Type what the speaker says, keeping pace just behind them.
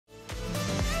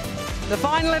The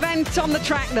final event on the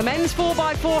track, the men's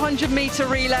 4x400 metre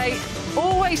relay.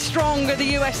 Always stronger, the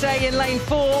USA in lane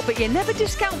 4, but you never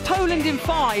discount Poland in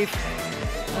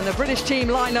 5. And the British team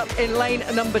line up in lane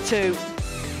number 2.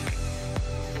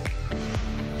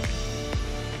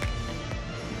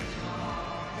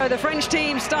 So the French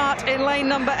team start in lane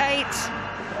number 8.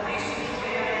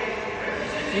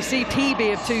 You see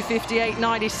PB of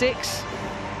 2:58.96.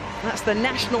 That's the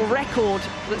national record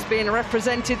that's being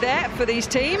represented there for these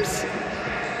teams.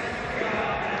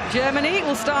 Germany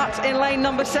will start in lane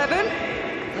number 7.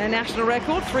 Their national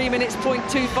record, 3 minutes,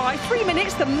 0.25. 3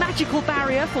 minutes, the magical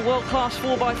barrier for world-class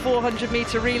 4x400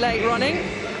 metre relay running.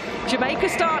 Jamaica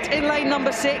start in lane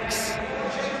number 6.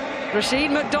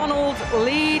 Rashid McDonald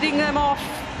leading them off.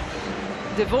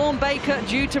 Devon Baker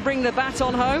due to bring the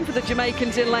baton home for the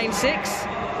Jamaicans in lane 6.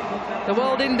 The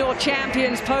world indoor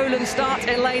champions, Poland, start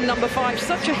in lane number 5.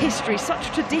 Such a history, such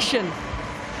a tradition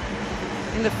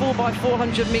in the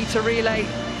 4x400 metre relay.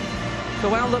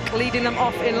 Kowaluk leading them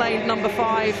off in lane number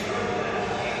 5.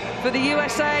 For the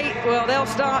USA, well, they'll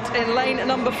start in lane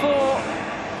number 4.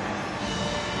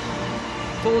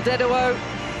 Paul Dedewo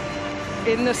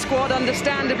in the squad,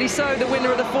 understandably so, the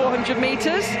winner of the 400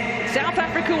 metres. South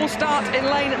Africa will start in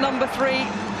lane number 3.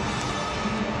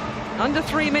 Under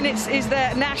 3 minutes is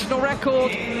their national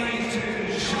record.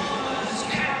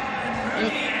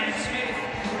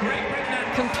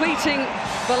 Completing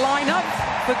the lineup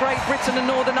for Great Britain and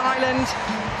Northern Ireland,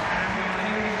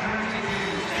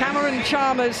 Cameron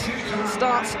Chalmers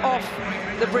starts off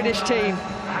the British team.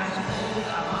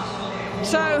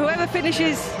 So whoever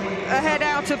finishes ahead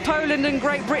out of Poland and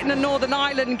Great Britain and Northern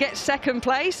Ireland gets second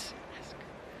place.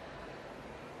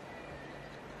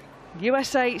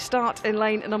 USA start in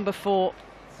lane number 4.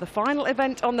 The final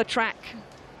event on the track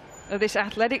of this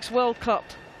Athletics World Cup.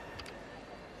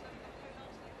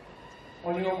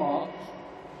 On your mark.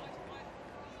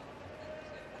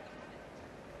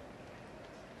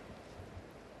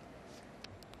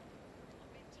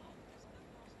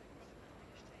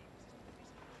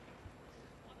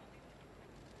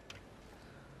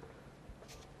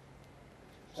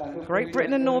 Great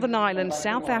Britain and Northern Ireland,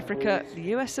 South Africa, the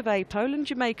US of A, Poland,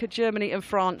 Jamaica, Germany and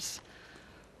France.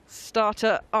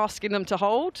 Starter asking them to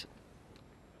hold.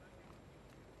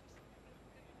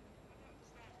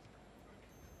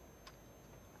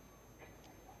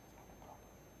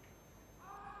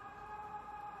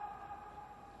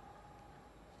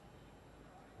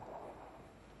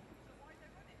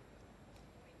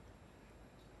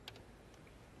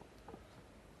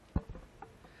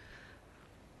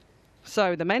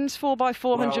 So the men's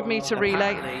 4x400 metre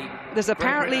relay, there's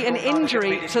apparently an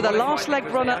injury to the last leg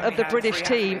runner of the British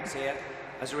team.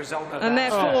 And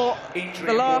therefore,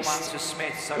 the last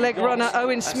leg runner,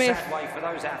 Owen Smith,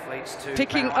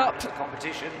 picking up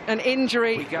an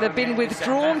injury. They've been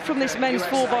withdrawn from this men's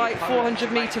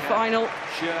 4x400 metre final.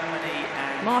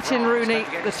 Martin Rooney,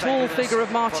 the tall figure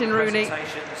of Martin Rooney,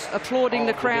 applauding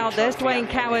the crowd. There's Dwayne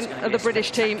Cowan of the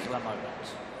British team.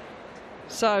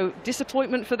 So,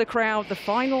 disappointment for the crowd. The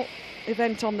final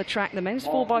event on the track, the men's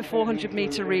 4x400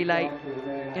 metre relay.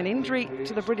 An injury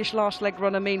to the British last leg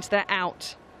runner means they're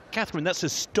out. Catherine, that's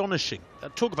astonishing.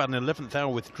 Talk about an 11th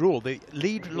hour withdrawal. The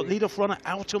lead-off runner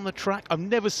out on the track. I've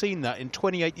never seen that in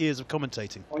 28 years of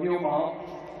commentating. On your mark.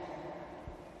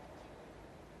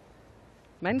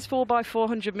 Men's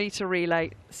 4x400 metre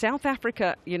relay. South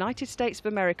Africa, United States of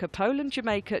America, Poland,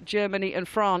 Jamaica, Germany and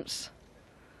France.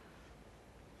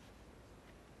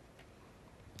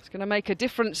 Going to make a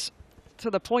difference to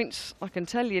the points. I can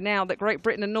tell you now that Great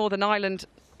Britain and Northern Ireland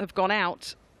have gone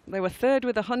out. They were third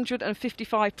with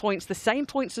 155 points, the same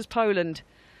points as Poland.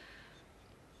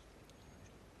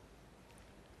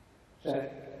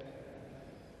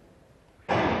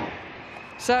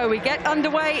 So we get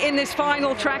underway in this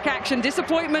final track action.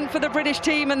 Disappointment for the British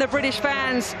team and the British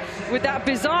fans with that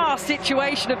bizarre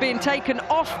situation of being taken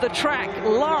off the track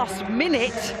last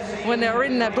minute when they were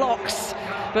in their blocks.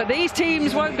 But these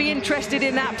teams won't be interested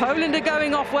in that. Poland are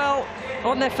going off well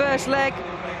on their first leg.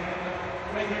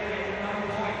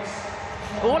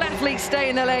 All athletes stay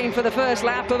in their lane for the first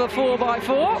lap of a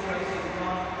 4x4.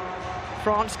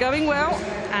 France going well.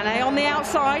 Anne on the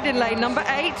outside in lane number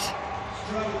 8.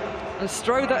 And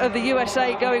Strother of the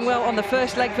USA going well on the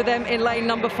first leg for them in lane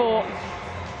number 4.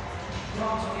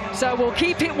 So we'll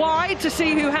keep it wide to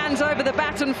see who hands over the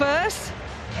baton first.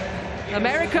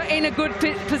 America in a good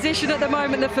position at the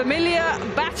moment, the familiar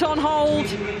baton hold.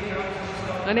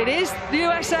 And it is the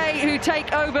USA who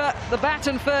take over the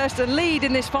baton first and lead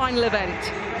in this final event.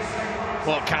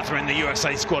 Well, Catherine, the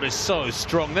USA squad is so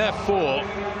strong. Therefore,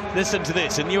 listen to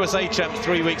this. In USA Champs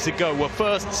 3 weeks ago, were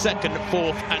first, second,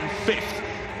 fourth and fifth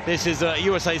This is a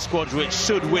USA squad which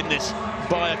should win this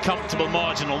by a comfortable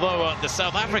margin, although the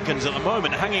South Africans at the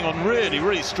moment hanging on really,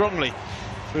 really strongly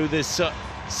through this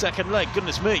second leg.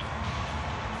 Goodness me.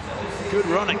 Good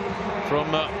running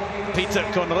from Peter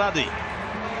Conradi.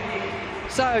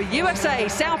 So USA,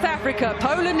 South Africa,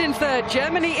 Poland in third,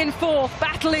 Germany in fourth,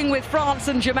 battling with France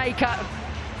and Jamaica.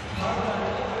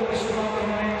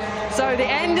 So the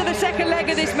end of the second leg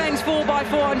of this men's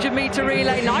 4x400 metre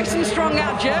relay, nice and strong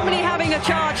out. Germany having a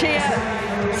charge here.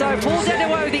 So Paul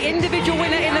Dedewo, the individual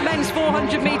winner in the men's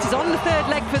 400 metres on the third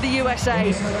leg for the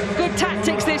USA. Good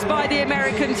tactics this by the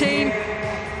American team,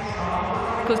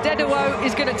 because Dedewo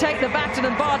is going to take the baton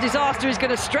and bar disaster is going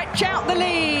to stretch out the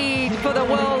lead for the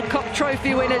World Cup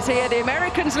trophy winners here. The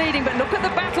Americans leading, but look at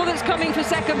the battle that's coming for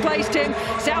second place, Tim.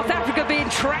 South Africa being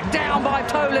tracked down by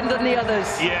Poland and the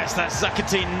others. Yes, that's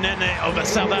Zakati Nene of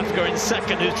South Africa in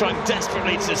second, who's trying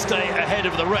desperately to stay ahead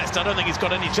of the rest. I don't think he's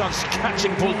got any chance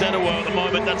catching Paul Dedewo at the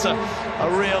moment. That's a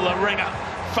real ringer.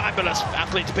 Fabulous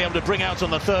athlete to be able to bring out on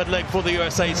the third leg for the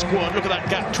USA squad. Look at that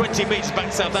gap, 20 metres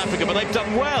back South Africa, but they've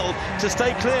done well to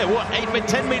stay clear. What,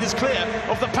 10 metres clear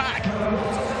of the pack?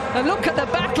 And look at the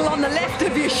battle on the left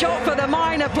of your shot for the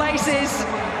minor places.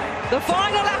 The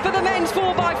final lap of the men's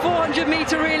 4x400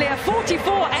 metre relay, a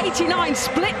 44.89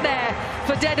 split there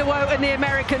for Dedewo and the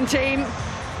American team.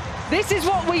 This is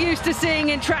what we're used to seeing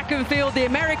in track and field. The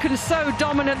Americans so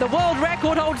dominant. The world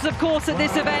record holders, of course, at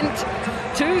this event,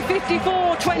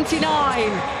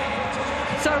 2:54.29.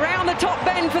 So around the top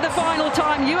bend for the final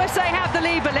time. USA have the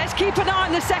lead, but let's keep an eye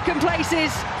on the second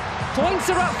places. Points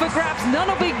are up for grabs. None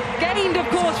will be gained, of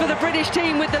course, for the British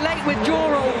team with the late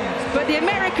withdrawal. But the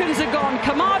Americans are gone.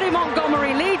 Kamadu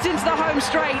Montgomery leads into the home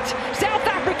straight. South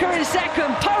Africa in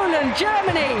second. Poland,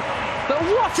 Germany. But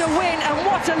what a win and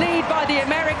what a lead by the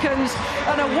Americans.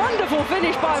 And a wonderful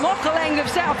finish by Mokhaleng of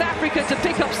South Africa to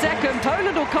pick up second.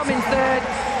 Poland will come in third.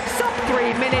 Sub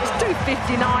 3 minutes,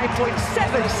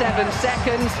 2:59.77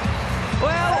 seconds.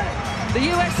 Well, the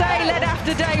USA led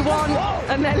after day one,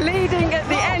 and they're leading at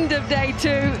the end of day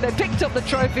two. They picked up the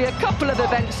trophy a couple of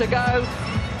events ago,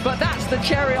 but that's the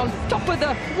cherry on top of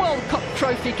the World Cup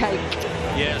trophy cake.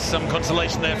 Yeah, some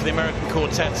consolation there for the American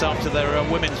quartets after their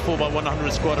women's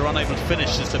 4x100 squad are unable to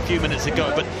finish just a few minutes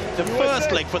ago. But the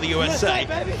first leg for the USA,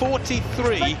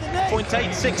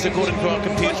 43.86 according to our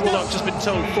computer, although I've just been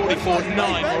told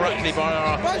 44.9 correctly by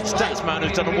our stats man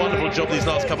who's done a wonderful job these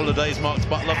last couple of days, Mark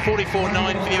Butler.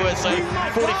 44.9 for the USA,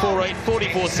 44.8,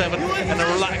 44.7, and a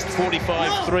relaxed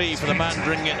 45.3 for the man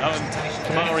bringing it home,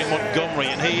 Kamadu Montgomery,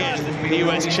 and he is the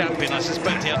US champion. I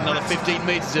suspect he had another 15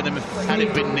 metres in him had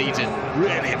it been needed.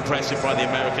 Really impressive by the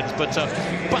Americans, but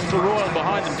battle royal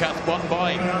behind them, Kath, won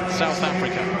by South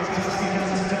Africa.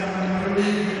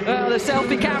 Well, the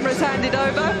selfie camera's handed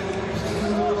over.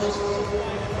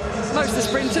 Most of the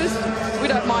sprinters, we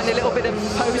don't mind a little bit of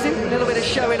posing, a little bit of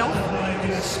showing off.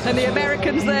 And the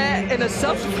Americans there in a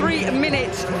sub 3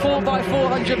 minute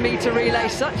 4x400 metre relay.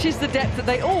 Such is the depth that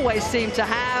they always seem to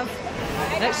have.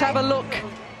 Let's have a look.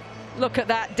 Look at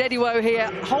that, Dedewo here,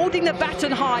 holding the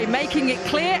baton high, making it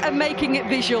clear and making it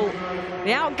visual.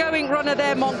 The outgoing runner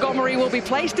there, Montgomery, will be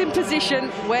placed in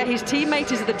position where his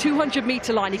teammate is at the 200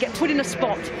 metre line. You get put in a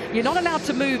spot. You're not allowed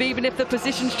to move even if the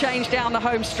positions change down the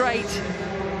home straight.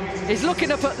 He's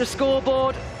looking up at the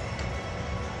scoreboard.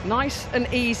 Nice and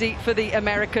easy for the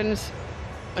Americans.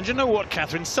 And you know what,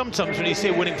 Catherine? Sometimes when you see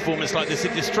a winning performance like this,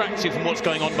 it distracts you from what's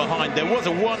going on behind. There was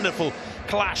a wonderful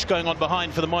clash going on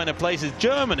behind for the minor places.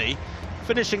 Germany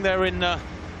finishing there in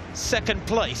second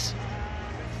place,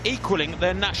 equaling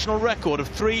their national record of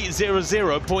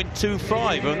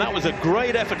 3:00.25. And that was a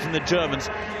great effort from the Germans,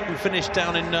 who finished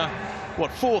down in,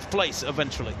 fourth place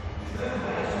eventually.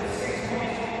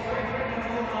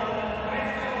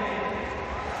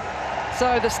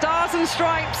 So the stars and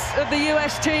stripes of the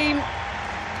US team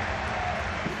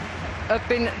have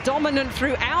been dominant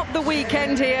throughout the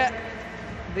weekend here.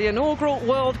 The inaugural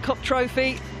World Cup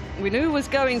trophy, we knew was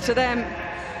going to them.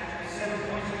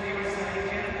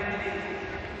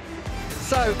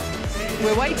 So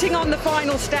we're waiting on the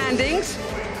final standings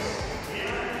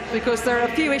because there are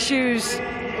a few issues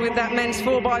with that men's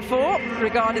 4x4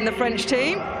 regarding the French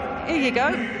team. Here you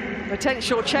go.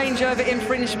 Potential changeover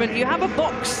infringement. You have a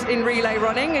box in relay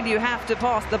running and you have to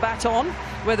pass the baton,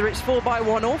 whether it's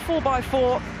 4x1 or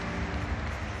 4x4,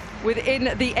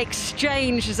 within the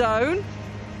exchange zone.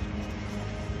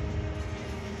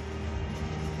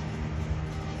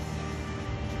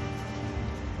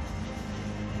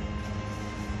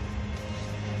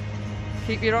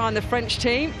 Keep your eye on the French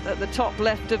team at the top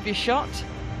left of your shot.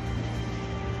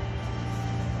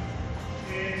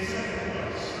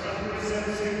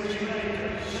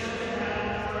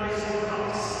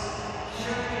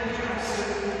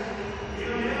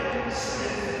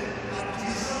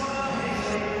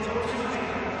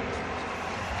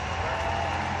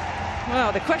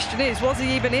 Well, the question is, was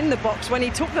he even in the box when he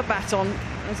took the baton?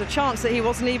 There's a chance that he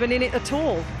wasn't even in it at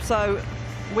all. So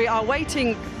we are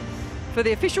waiting for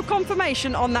the official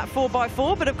confirmation on that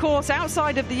 4x4. But of course,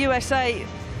 outside of the USA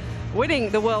winning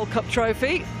the World Cup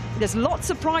trophy, there's lots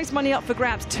of prize money up for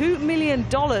grabs. $2 million,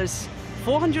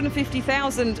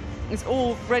 450,000 is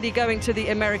already going to the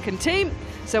American team.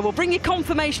 So we'll bring you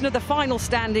confirmation of the final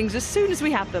standings as soon as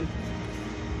we have them.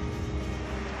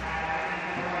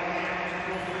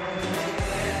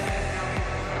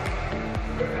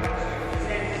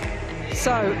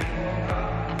 So,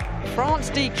 France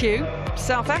DQ,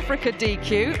 South Africa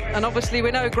DQ, and obviously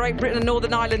we know Great Britain and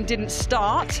Northern Ireland didn't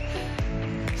start.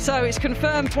 So it's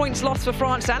confirmed points lost for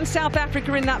France and South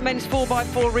Africa in that men's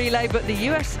 4x4 relay, but the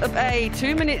US of A,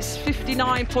 2 minutes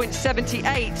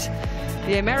 59.78.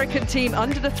 The American team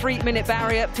under the 3-minute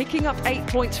barrier, picking up 8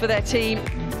 points for their team.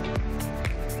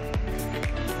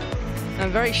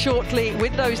 And very shortly,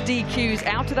 with those DQs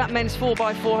out of that men's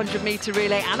 4x400 metre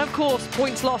relay, and of course,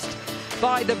 points lost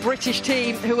by the British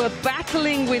team, who are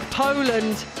battling with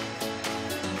Poland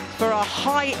for a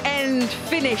high-end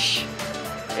finish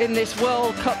in this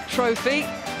World Cup trophy.